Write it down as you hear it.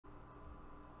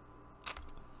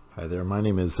Hi there, my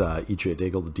name is E.J.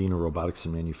 Daigle, the Dean of Robotics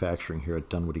and Manufacturing here at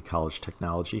Dunwoody College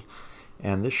Technology.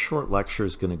 And this short lecture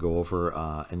is going to go over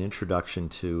an introduction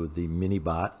to the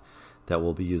mini-bot that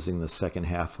we'll be using the second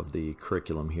half of the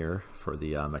curriculum here for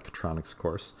the mechatronics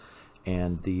course,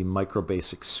 and the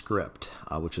MicroBasic script,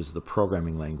 which is the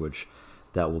programming language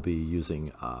that we'll be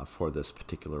using for this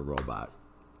particular robot.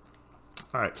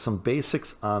 All right, some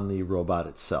basics on the robot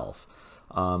itself.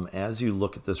 As you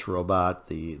look at this robot,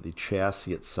 the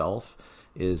chassis itself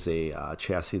is a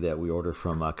chassis that we order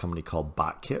from a company called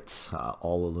BotKits,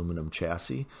 all aluminum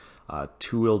chassis,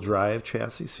 two-wheel drive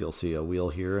chassis, so you'll see a wheel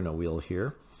here and a wheel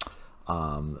here.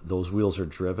 Those wheels are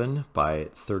driven by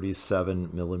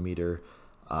 37 millimeter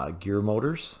gear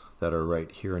motors that are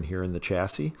right here and here in the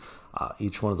chassis.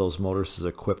 Each one of those motors is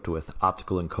equipped with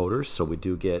optical encoders, so we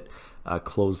do get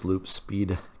closed loop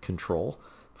speed control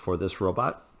for this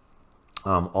robot.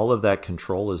 All of that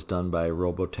control is done by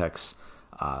Robotech's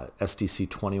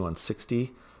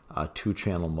SDC2160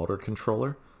 two-channel motor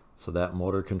controller. So that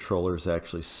motor controller is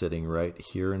actually sitting right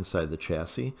here inside the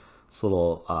chassis. This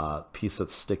little piece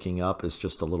that's sticking up is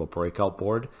just a little breakout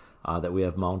board that we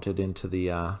have mounted into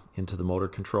the motor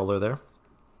controller there.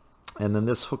 And then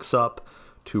this hooks up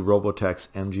to Robotech's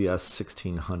MGS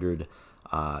 1600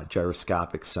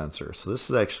 gyroscopic sensor. So this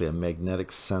is actually a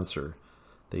magnetic sensor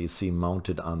that you see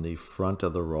mounted on the front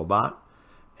of the robot,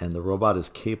 and the robot is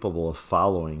capable of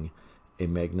following a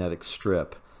magnetic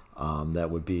strip that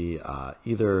would be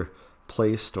either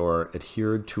placed or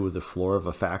adhered to the floor of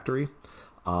a factory,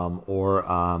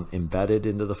 or embedded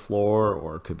into the floor,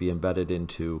 or could be embedded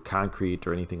into concrete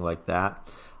or anything like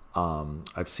that.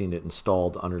 I've seen it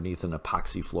installed underneath an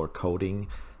epoxy floor coating,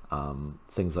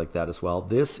 things like that as well.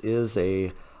 This is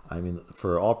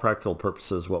for all practical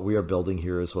purposes, what we are building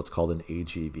here is what's called an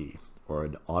AGV, or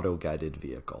an auto-guided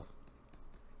vehicle.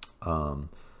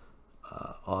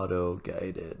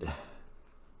 Auto-guided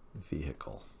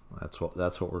vehicle. That's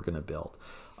what we're going to build.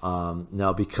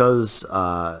 Now, because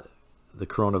the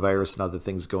coronavirus and other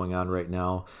things going on right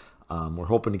now, we're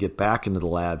hoping to get back into the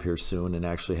lab here soon and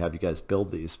actually have you guys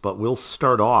build these. But we'll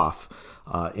start off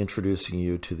introducing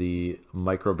you to the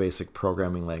MicroBasic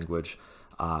programming language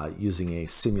using a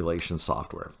simulation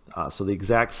software. So the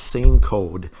exact same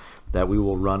code that we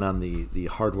will run on the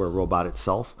hardware robot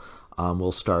itself,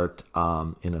 we'll start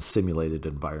in a simulated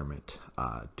environment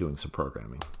doing some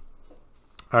programming.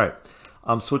 All right,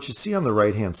 so what you see on the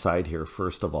right hand side here,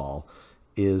 first of all,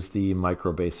 is the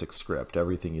MicroBasic script.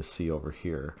 Everything you see over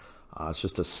here. It's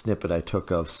just a snippet I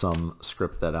took of some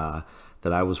script that I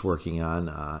was working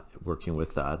on, working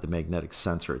with the magnetic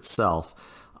sensor itself.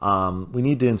 We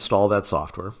need to install that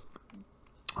software.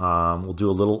 We'll do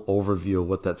a little overview of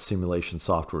what that simulation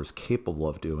software is capable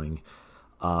of doing,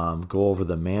 go over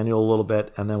the manual a little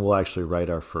bit, and then we'll actually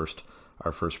write our first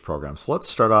program. So let's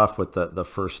start off with the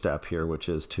first step here, which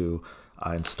is to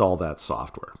install that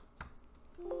software.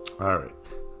 All right,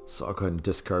 so I'll go ahead and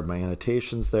discard my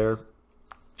annotations there.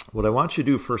 What I want you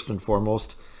to do first and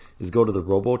foremost is go to the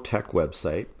Robotech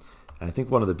website. And I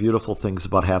think one of the beautiful things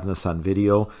about having this on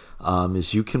video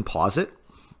is you can pause it,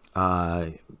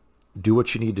 do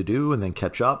what you need to do, and then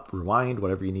catch up, rewind,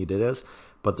 whatever you need it is.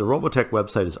 But the Robotech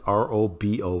website is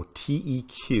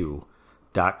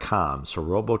roboteq.com, so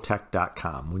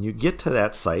robotech.com. When you get to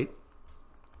that site,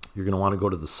 you're going to want to go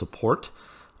to the support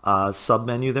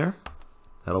submenu there.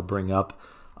 That'll bring up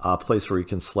a place where you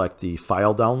can select the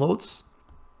file downloads,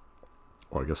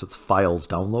 or I guess it's files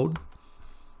download.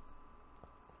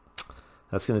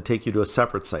 That's going to take you to a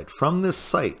separate site. From this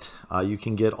site, you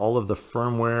can get all of the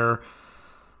firmware,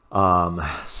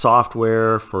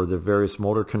 software for the various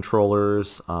motor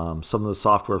controllers, some of the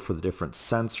software for the different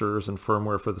sensors and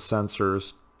firmware for the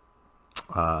sensors,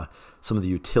 some of the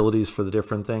utilities for the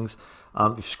different things.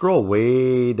 If you scroll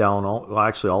way down, well,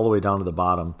 actually all the way down to the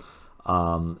bottom,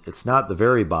 it's not the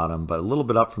very bottom, but a little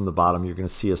bit up from the bottom, you're going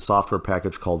to see a software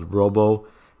package called Robo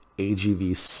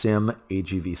AGV Sim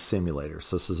AGV Simulator.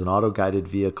 So this is an auto-guided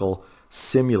vehicle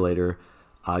simulator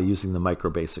using the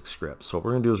MicroBasic script. So what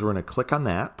we're going to do is we're going to click on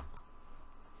that.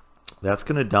 That's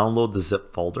going to download the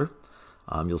zip folder.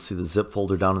 You'll see the zip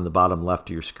folder down in the bottom left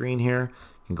of your screen here.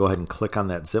 You can go ahead and click on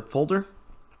that zip folder.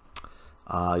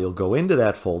 You'll go into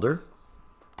that folder,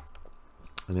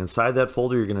 and inside that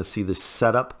folder you're going to see the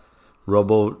Setup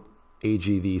Robo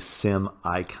AGV Sim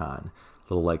icon.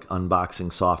 Little like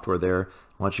unboxing software there.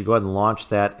 Why don't you go ahead and launch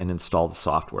that and install the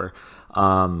software.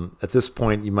 At this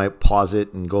point, you might pause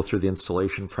it and go through the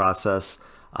installation process.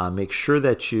 Make sure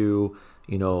that you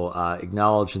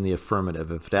acknowledge in the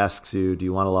affirmative. If it asks you, do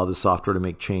you want to allow the software to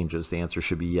make changes? The answer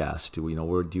should be yes. Do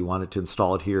you want it to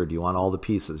install it here? Do you want all the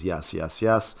pieces? Yes, yes,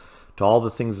 yes. to all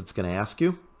the things it's going to ask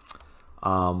you.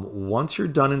 Once you're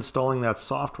done installing that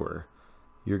software,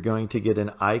 you're going to get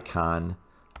an icon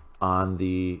on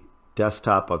the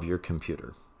desktop of your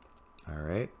computer. All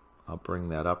right, I'll bring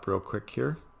that up real quick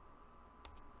here.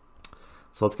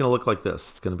 So it's going to look like this.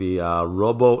 It's going to be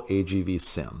Robo AGV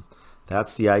Sim.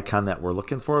 That's the icon that we're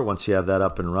looking for. Once you have that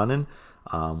up and running,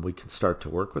 we can start to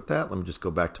work with that. Let me just go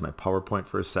back to my PowerPoint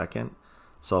for a second.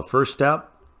 So first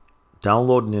step,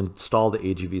 download and install the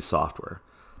AGV software.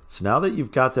 So now that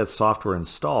you've got that software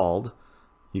installed,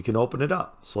 you can open it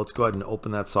up. So let's go ahead and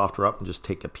open that software up and just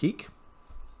take a peek.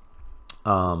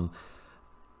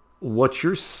 What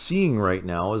you're seeing right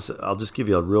now is, I'll just give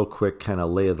you a real quick kind of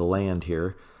lay of the land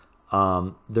here.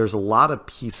 There's a lot of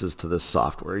pieces to this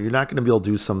software. You're not going to be able to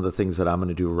do some of the things that I'm going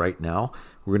to do right now.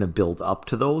 We're going to build up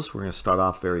to those. We're going to start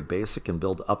off very basic and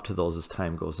build up to those as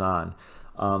time goes on.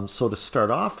 So to start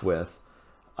off with,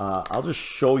 I'll just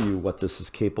show you what this is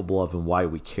capable of and why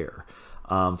we care.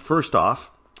 First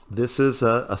off, this is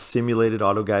a simulated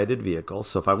auto-guided vehicle.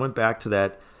 So if I went back to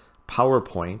that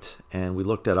PowerPoint and we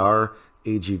looked at our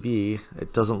AGV,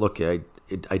 it doesn't look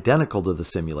identical to the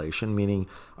simulation, meaning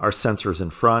our sensor's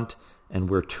in front and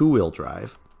we're two-wheel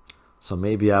drive. So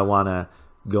maybe I want to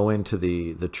go into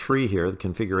the tree here, the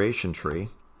configuration tree,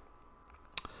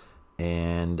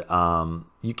 and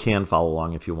you can follow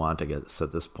along if you want, I guess,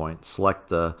 at this point. Select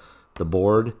the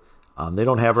board. They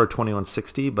don't have our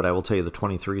 2160, but I will tell you the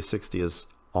 2360 is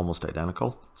almost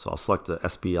identical. So I'll select the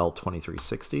SBL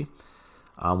 2360.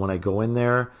 When I go in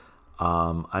there,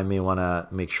 I may want to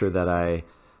make sure that I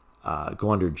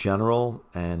go under General,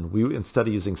 and we, instead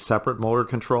of using separate motor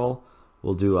control,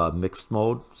 we'll do a mixed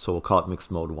mode. So we'll call it mixed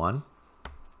mode 1.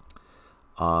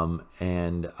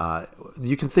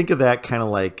 You can think of that kind of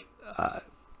like, I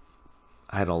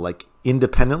don't know, like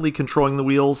independently controlling the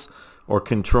wheels or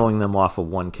controlling them off of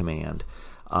one command.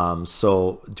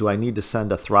 So do I need to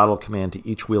send a throttle command to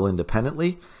each wheel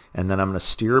independently, and then I'm going to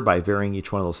steer by varying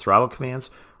each one of those throttle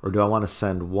commands? Or do I want to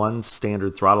send one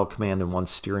standard throttle command and one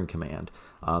steering command?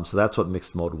 So that's what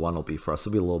mixed mode 1 will be for us.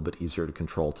 It'll be a little bit easier to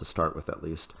control to start with, at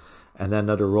least. And then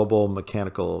under robo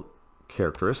mechanical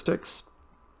characteristics,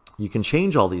 you can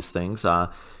change all these things. In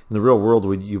the real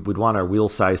world, you would want our wheel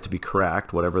size to be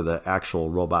correct, whatever the actual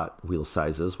robot wheel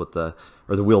size is, or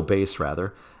the wheel base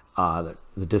rather,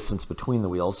 the distance between the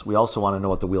wheels. We also want to know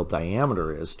what the wheel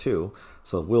diameter is too.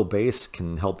 So the wheel base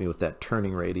can help me with that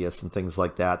turning radius and things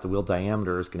like that. The wheel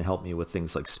diameter is going to help me with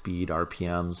things like speed,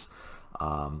 RPMs,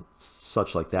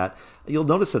 such like that. You'll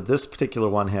notice that this particular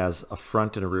one has a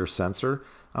front and a rear sensor.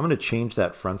 I'm going to change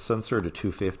that front sensor to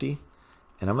 250,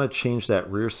 and I'm going to change that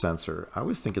rear sensor. I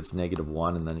always think it's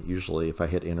 -1, and then usually if I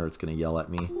hit enter, it's going to yell at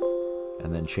me,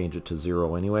 and then change it to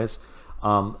 0 anyways.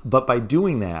 But by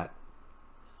doing that,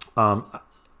 I'm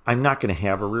not going to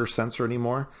have a rear sensor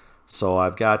anymore. So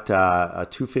I've got a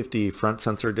 250 front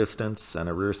sensor distance and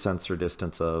a rear sensor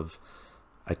distance of,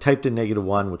 I typed in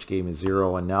 -1, which gave me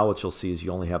 0, and now what you'll see is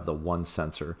you only have the one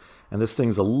sensor. And this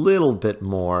thing's a little bit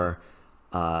more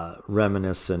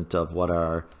reminiscent of what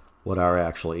our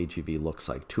actual AGV looks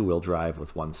like. Two-wheel drive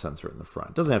with one sensor in the front.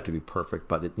 It doesn't have to be perfect,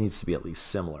 but it needs to be at least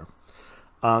similar.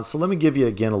 So let me give you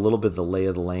again a little bit of the lay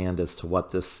of the land as to what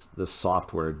this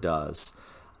software does.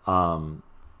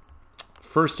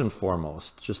 First and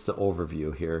foremost, just the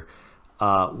overview here.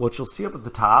 What you'll see up at the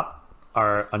top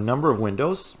are a number of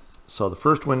windows. So the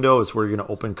first window is where you're going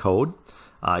to open code.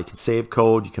 You can save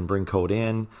code, you can bring code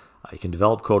in, you can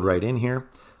develop code right in here.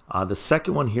 The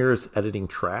second one here is editing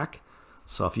track.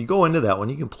 So if you go into that one,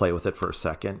 you can play with it for a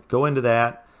second. Go into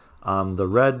that. The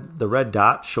red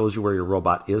dot shows you where your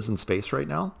robot is in space right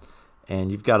now.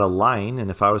 And you've got a line,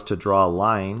 and if I was to draw a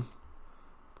line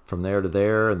from there to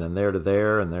there, and then there to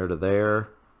there, and there to there,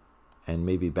 and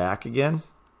maybe back again,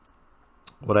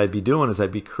 what I'd be doing is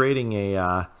I'd be creating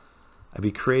a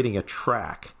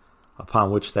track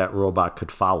upon which that robot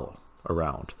could follow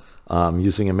around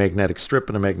using a magnetic strip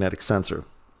and a magnetic sensor.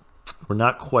 We're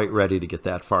not quite ready to get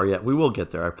that far yet. We will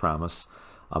get there, I promise.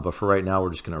 But for right now,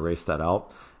 we're just going to erase that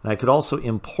out. And I could also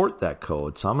import that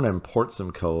code. So I'm going to import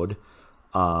some code.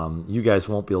 You guys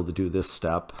won't be able to do this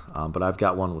step, but I've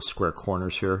got one with square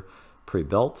corners here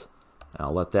pre-built.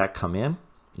 I'll let that come in.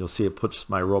 You'll see it puts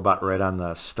my robot right on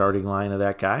the starting line of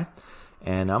that guy.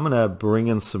 And I'm going to bring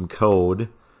in some code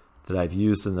that I've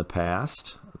used in the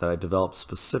past that I developed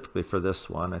specifically for this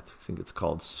one. I think it's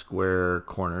called square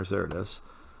corners. There it is.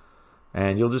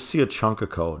 And you'll just see a chunk of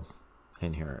code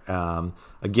in here.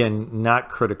 Again, not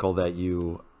critical that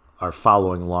you are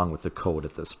following along with the code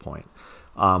at this point.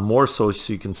 More so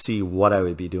you can see what I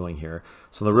would be doing here.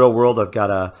 So in the real world, I've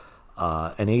got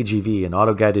an AGV, an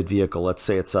auto-guided vehicle, let's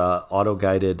say it's a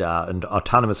auto-guided, an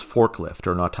autonomous forklift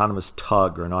or an autonomous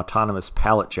tug or an autonomous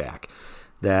pallet jack,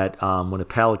 that when a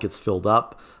pallet gets filled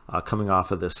up coming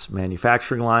off of this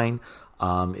manufacturing line,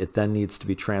 it then needs to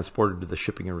be transported to the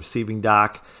shipping and receiving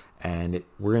dock, and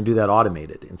we're going to do that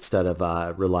automated instead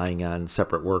of relying on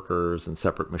separate workers and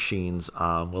separate machines.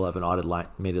 We'll have an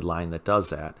automated line that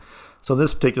does that. So in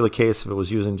this particular case, if it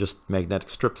was using just magnetic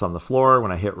strips on the floor,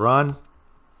 when I hit run,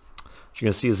 what you're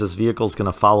going to see is this vehicle is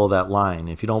going to follow that line.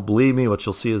 If you don't believe me, what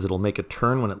you'll see is it'll make a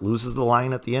turn when it loses the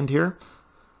line at the end here.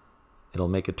 It'll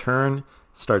make a turn,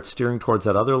 start steering towards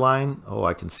that other line. Oh,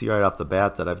 I can see right off the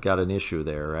bat that I've got an issue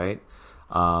there, right?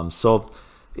 So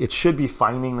it should be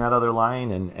finding that other line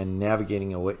and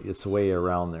navigating its way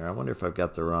around there. I wonder if I've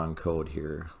got the wrong code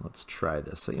here. Let's try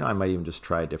this. So, I might even just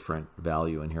try a different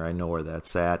value in here. I know where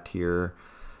that's at here.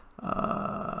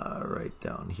 Right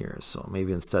down here. So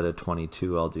maybe instead of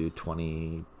 22, I'll do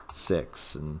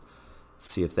 26 and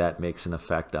see if that makes an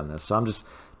effect on this. So I'm just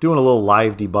doing a little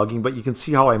live debugging, but you can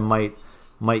see how I might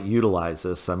utilize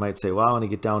this. I might say, well, I want to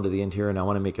get down to the end here and I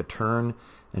want to make a turn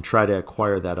and try to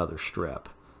acquire that other strip.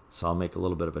 So I'll make a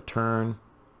little bit of a turn.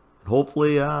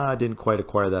 Hopefully I didn't quite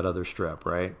acquire that other strip,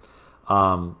 right?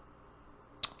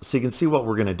 So you can see what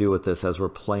we're going to do with this as we're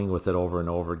playing with it over and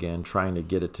over again, trying to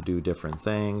get it to do different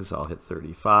things. I'll hit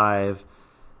 35,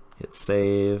 hit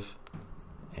save,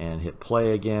 and hit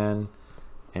play again,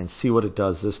 and see what it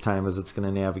does this time as it's going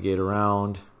to navigate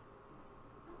around.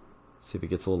 See if it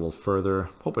gets a little further.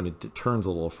 Hoping it turns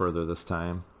a little further this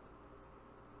time.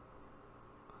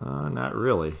 Not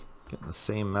really. Getting the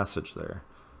same message there.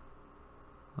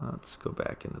 Let's go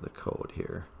back into the code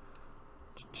here.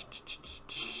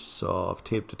 So if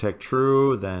tape detect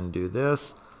true, then do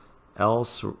this.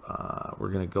 Else, we're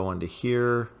going to go into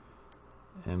here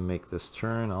and make this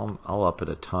turn. I'll up it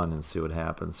a ton and see what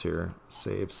happens here.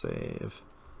 Save, save.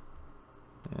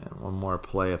 And one more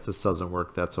play. If this doesn't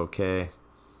work, that's okay.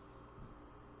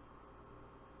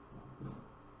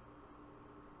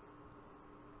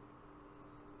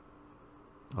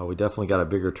 Oh, we definitely got a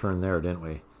bigger turn there, didn't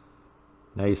we?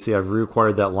 Now you see I've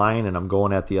reacquired that line and I'm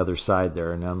going at the other side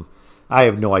there, and I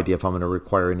have no idea if I'm going to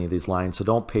require any of these lines, so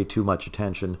don't pay too much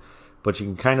attention, but you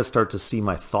can kind of start to see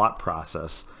my thought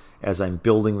process as I'm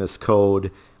building this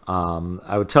code.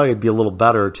 I would tell you it'd be a little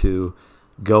better to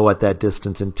go at that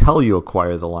distance until you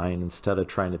acquire the line instead of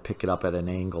trying to pick it up at an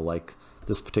angle like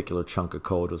this particular chunk of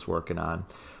code was working on.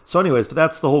 So anyways, but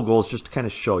that's the whole goal, is just to kind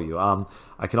of show you.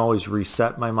 I can always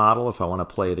reset my model if I want to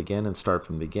play it again and start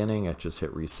from the beginning. I just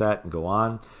hit reset and go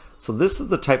on. So this is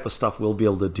the type of stuff we'll be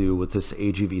able to do with this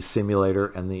AGV simulator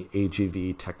and the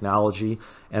AGV technology,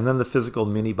 and then the physical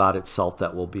mini-bot itself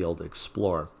that we'll be able to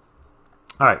explore.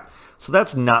 All right, so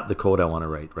that's not the code I want to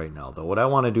write right now, though. What I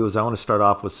want to do is I want to start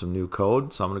off with some new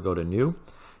code. So I'm going to go to new,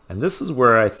 and this is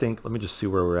where I think, let me just see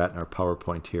where we're at in our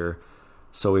PowerPoint here.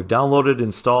 So we've downloaded,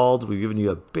 installed, we've given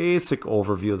you a basic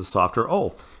overview of the software.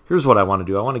 Oh, here's what I want to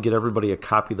do. I want to get everybody a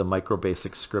copy of the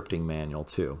MicroBasic scripting manual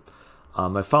too.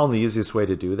 I found the easiest way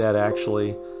to do that,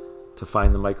 actually, to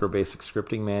find the MicroBasic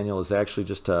scripting manual, is actually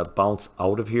just to bounce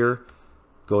out of here,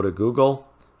 go to Google,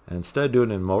 and instead of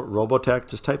doing it in Robotech,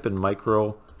 just type in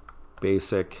MicroBasic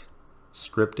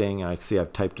scripting. I see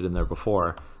I've typed it in there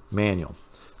before, manual.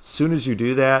 As soon as you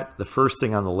do that, the first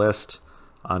thing on the list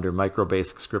under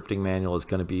MicroBasic scripting manual is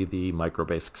going to be the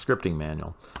MicroBasic scripting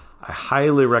manual. I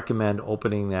highly recommend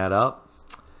opening that up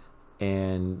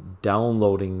and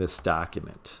downloading this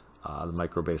document, the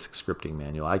MicroBasic scripting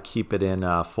manual. I keep it in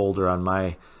a folder on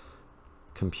my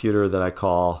computer that I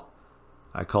call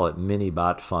it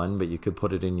MiniBot Fun, but you could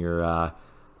put it in your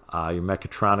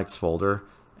mechatronics folder,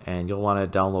 and you'll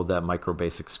want to download that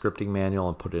MicroBasic scripting manual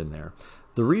and put it in there.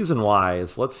 The reason why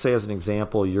is, let's say as an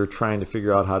example, you're trying to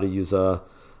figure out how to use a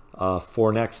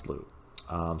for next loop.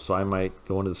 So I might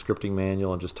go into the scripting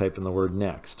manual and just type in the word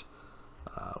next.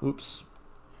 Oops.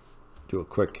 Do a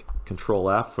quick Control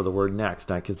F for the word next.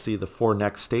 And I can see the for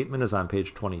next statement is on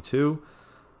page 22.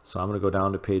 So I'm going to go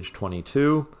down to page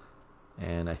 22.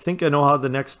 And I think I know how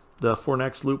the for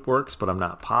next loop works, but I'm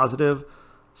not positive.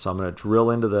 So I'm going to drill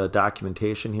into the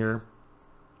documentation here.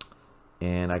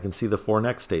 And I can see the for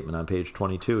next statement on page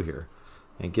 22 here.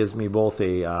 And it gives me both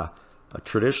a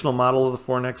traditional model of the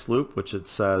for next loop, which it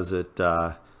says it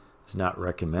is not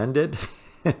recommended.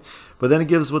 But then it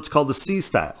gives what's called the C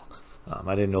style.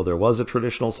 I didn't know there was a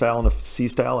traditional style and a C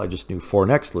style. I just knew for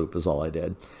next loop is all I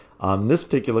did. In this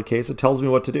particular case, it tells me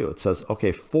what to do. It says,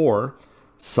 okay, for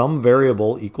some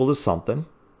variable equal to something.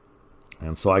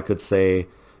 And so I could say,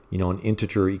 an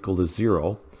integer equal to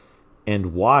 0.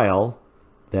 And while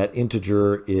that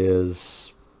integer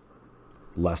is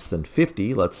less than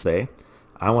 50, let's say,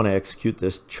 I want to execute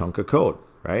this chunk of code,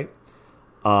 right?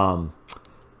 And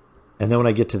then when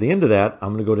I get to the end of that,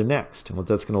 I'm going to go to next. And what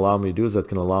that's going to allow me to do is that's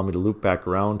going to allow me to loop back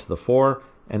around to the for,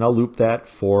 and I'll loop that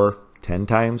for 10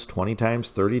 times, 20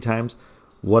 times, 30 times,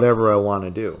 whatever I want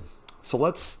to do. So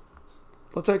let's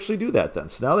actually do that then.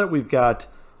 So now that we've got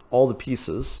all the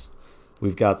pieces,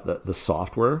 we've got the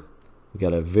software, we've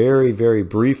got a very, very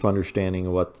brief understanding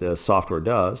of what the software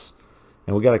does,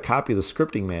 and we've got a copy of the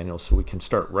scripting manual so we can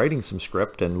start writing some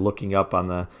script and looking up on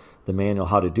the manual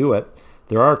how to do it.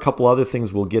 There are a couple other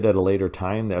things we'll get at a later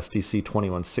time. The STC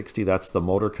 2160, that's the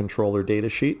motor controller data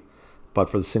sheet, but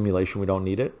for the simulation we don't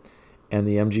need it. And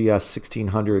the MGS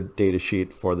 1600 data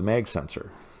sheet for the mag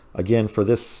sensor. Again, for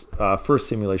this first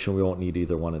simulation, we won't need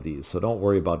either one of these, so don't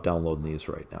worry about downloading these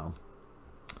right now.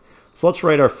 So let's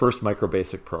write our first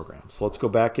MicroBasic program. So let's go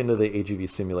back into the AGV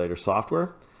simulator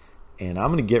software, and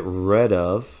I'm going to get rid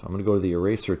of, I'm going to go to the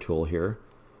eraser tool here,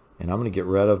 and I'm going to get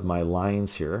rid of my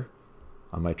lines here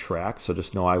on my track. So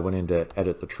just know I went in to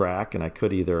edit the track, and I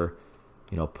could either,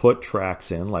 put tracks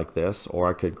in like this, or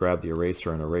I could grab the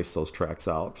eraser and erase those tracks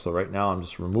out. So right now I'm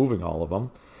just removing all of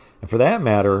them. And for that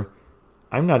matter,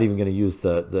 I'm not even going to use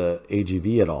the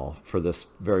AGV at all for this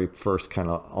very first kind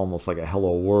of almost like a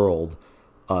hello world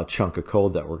chunk of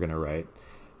code that we're going to write.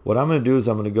 What I'm going to do is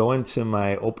I'm going to go into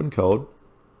my open code,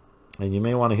 and you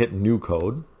may want to hit new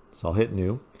code. So I'll hit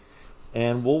new.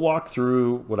 And we'll walk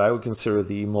through what I would consider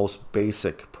the most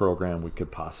basic program we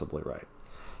could possibly write.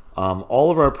 All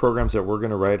of our programs that we're going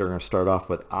to write are going to start off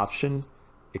with option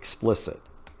explicit.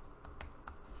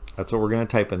 That's what we're going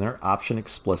to type in there, option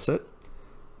explicit.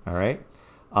 All right.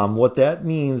 What that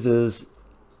means is in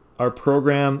our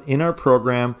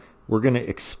program, we're going to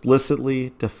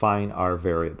explicitly define our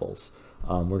variables.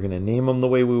 We're going to name them the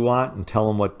way we want and tell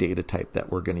them what data type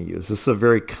that we're going to use. This is a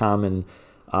very common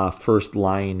first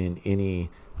line in any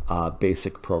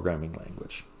basic programming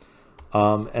language.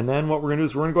 And then what we're going to do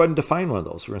is we're going to go ahead and define one of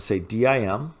those. We're going to say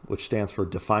DIM, which stands for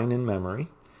define in memory.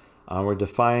 We're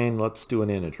define, let's do an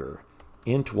integer,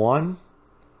 int1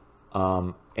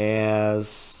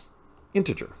 as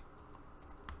integer.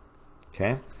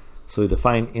 Okay, so we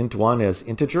define int1 as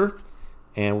integer,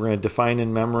 and we're going to define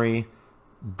in memory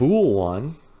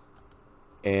bool1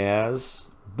 as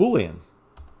boolean.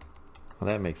 Well,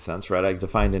 that makes sense, right? I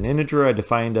defined an integer, I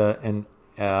defined a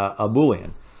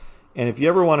boolean. And if you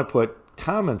ever want to put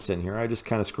comments in here, I just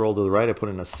kind of scroll to the right, I put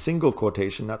in a single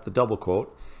quotation, not the double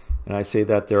quote, and I say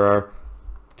that there are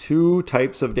two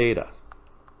types of data.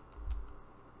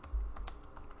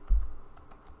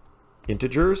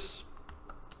 Integers,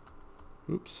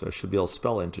 oops, I should be able to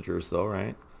spell integers though,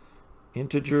 right?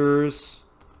 Integers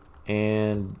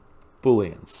and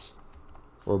booleans,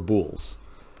 or bools.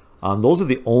 Those are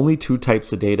the only two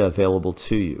types of data available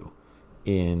to you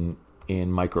in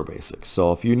MicroBasic.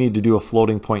 So if you need to do a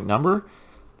floating point number,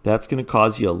 that's going to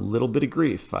cause you a little bit of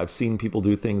grief. I've seen people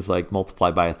do things like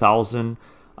multiply by 1,000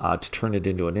 to turn it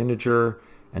into an integer,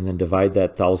 and then divide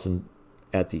that 1,000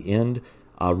 at the end,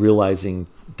 realizing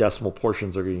decimal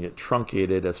portions are going to get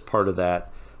truncated as part of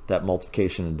that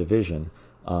multiplication and division.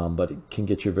 But it can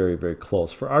get you very, very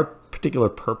close. For our particular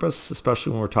purpose,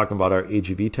 especially when we're talking about our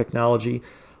AGV technology,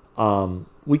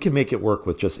 we can make it work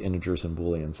with just integers and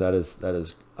booleans. That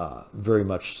is very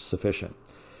much sufficient.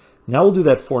 Now we'll do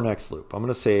that for next loop. I'm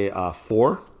going to say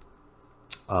for.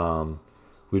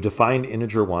 We defined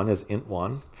integer 1 as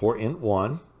int1. For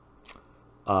int1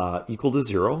 equal to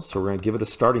 0, so we're going to give it a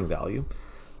starting value.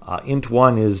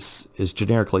 Int1 is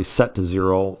generically set to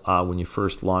 0 when you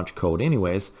first launch code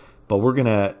anyways, but we're going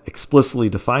to explicitly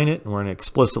define it, and we're going to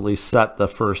explicitly set the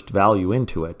first value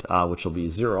into it, which will be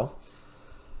 0.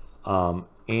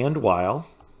 And while,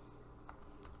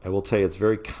 I will tell you it's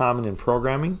very common in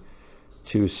programming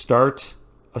to start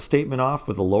a statement off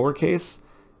with a lowercase,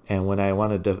 and when I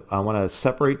want to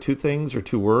separate two things or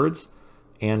two words,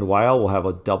 and while we'll have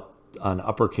an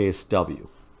uppercase W.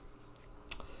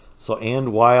 So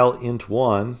and while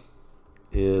int1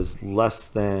 is less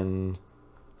than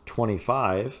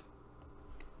 25,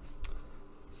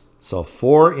 so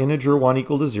for integer 1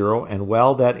 equal to 0, and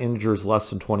while that integer is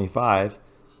less than 25,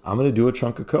 I'm going to do a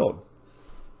chunk of code.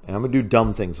 And I'm going to do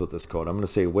dumb things with this code. I'm going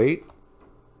to say wait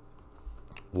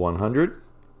 100,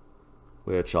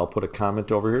 which I'll put a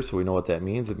comment over here so we know what that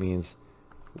means. It means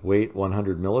wait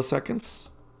 100 milliseconds.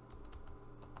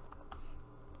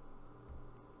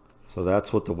 So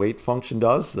that's what the wait function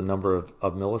does, the number of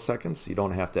milliseconds. You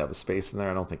don't have to have a space in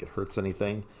there. I don't think it hurts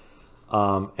anything.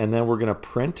 And then we're going to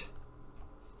print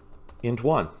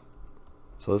int1.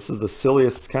 So this is the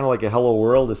silliest, it's kind of like a hello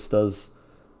world. This does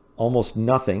almost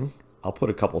nothing. I'll put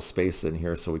a couple spaces in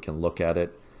here so we can look at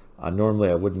it. Normally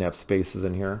I wouldn't have spaces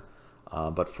in here,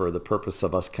 but for the purpose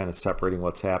of us kind of separating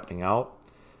what's happening out,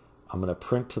 I'm going to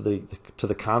print to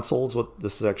the consoles. What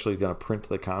this is actually going to print to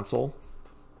the console.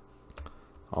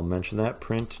 I'll mention that,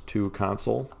 print to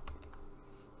console,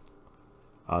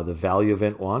 the value of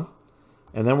int1,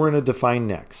 and then we're going to define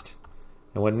next.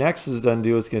 And what next is going to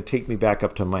do is going to take me back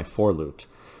up to my for loop.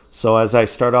 So as I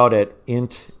start out at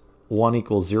int1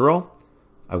 equals 0,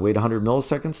 I wait 100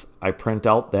 milliseconds, I print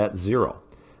out that 0.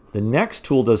 The next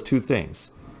tool does two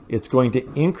things. It's going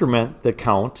to increment the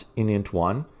count in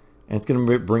int1, and it's going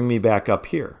to bring me back up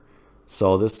here.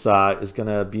 So this is going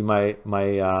to be my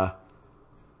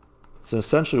it's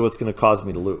essentially what's going to cause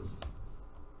me to loop.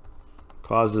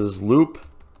 Causes loop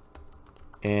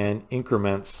and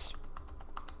increments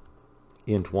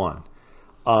int1.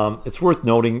 It's worth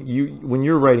noting, when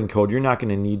you're writing code, you're not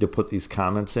going to need to put these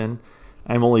comments in.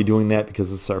 I'm only doing that because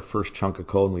this is our first chunk of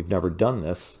code and we've never done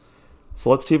this. So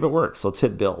let's see if it works. Let's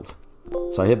hit build.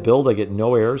 So I hit build, I get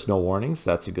no errors, no warnings.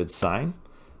 That's a good sign.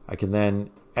 I can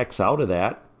then X out of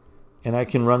that and I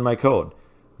can run my code.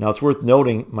 Now it's worth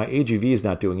noting my AGV is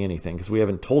not doing anything because we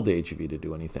haven't told the AGV to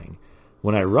do anything.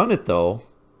 When I run it though,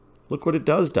 look what it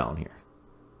does down here.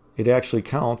 It actually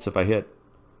counts. If I hit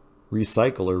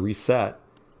recycle or reset,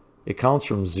 it counts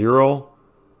from 0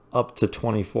 up to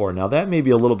 24. Now that may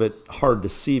be a little bit hard to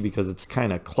see because it's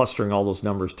kind of clustering all those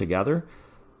numbers together,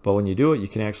 but when you do it, you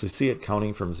can actually see it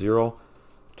counting from 0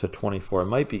 to 24. It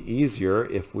might be easier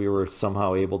if we were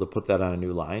somehow able to put that on a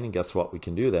new line, and guess what? We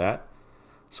can do that.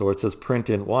 So where it says print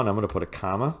int1, I'm going to put a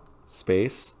comma,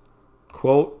 space,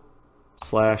 quote,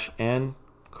 /n,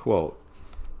 quote.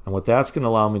 And what that's going to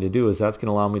allow me to do is that's going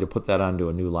to allow me to put that onto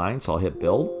a new line. So I'll hit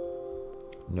build,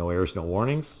 no errors, no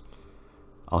warnings.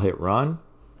 I'll hit run,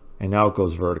 and now it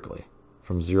goes vertically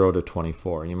from 0 to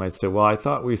 24. And you might say, well, I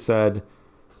thought we said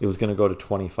it was going to go to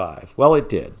 25. Well, it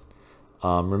did.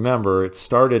 Remember, it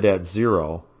started at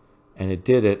 0, and it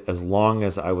did it as long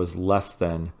as I was less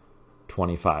than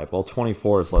 25. Well,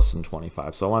 24 is less than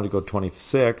 25. So I wanted to go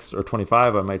 26 or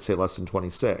 25. I might say less than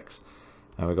 26.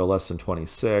 And we go less than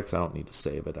 26. I don't need to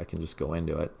save it. I can just go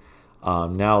into it.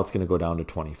 Now it's going to go down to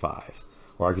 25.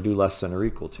 Or I could do less than or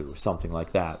equal to, something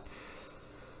like that.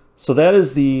 So that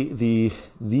is the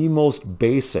most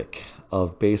basic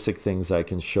of basic things I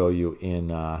can show you in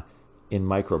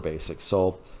MicroBasic.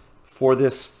 So for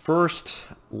this first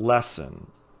lesson,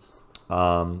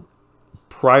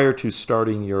 prior to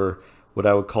starting your what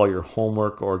I would call your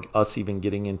homework, or us even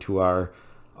getting into our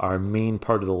main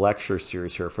part of the lecture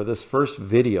series here, for this first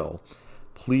video,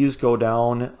 please go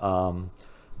down,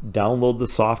 download the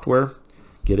software,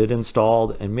 get it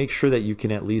installed, and make sure that you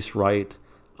can at least write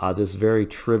this very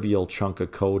trivial chunk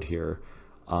of code here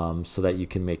so that you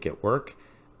can make it work.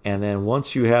 And then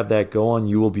once you have that going,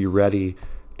 you will be ready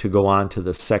to go on to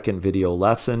the second video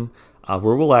lesson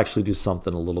where we'll actually do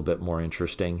something a little bit more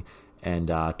interesting and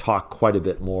talk quite a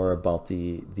bit more about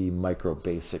the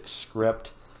MicroBasic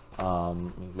script. Let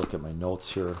me look at my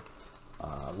notes here.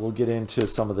 We'll get into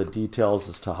some of the details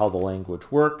as to how the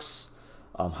language works,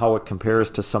 how it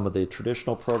compares to some of the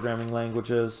traditional programming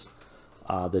languages,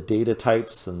 the data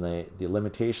types and the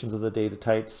limitations of the data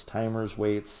types, timers,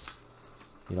 waits,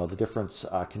 the different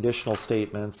conditional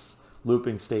statements,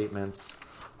 looping statements,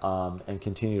 and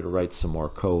continue to write some more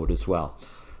code as well.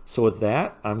 So with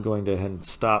that, I'm going to go ahead and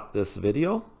stop this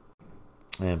video.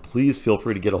 And please feel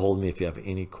free to get a hold of me if you have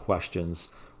any questions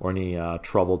or any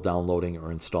trouble downloading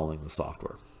or installing the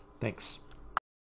software. Thanks.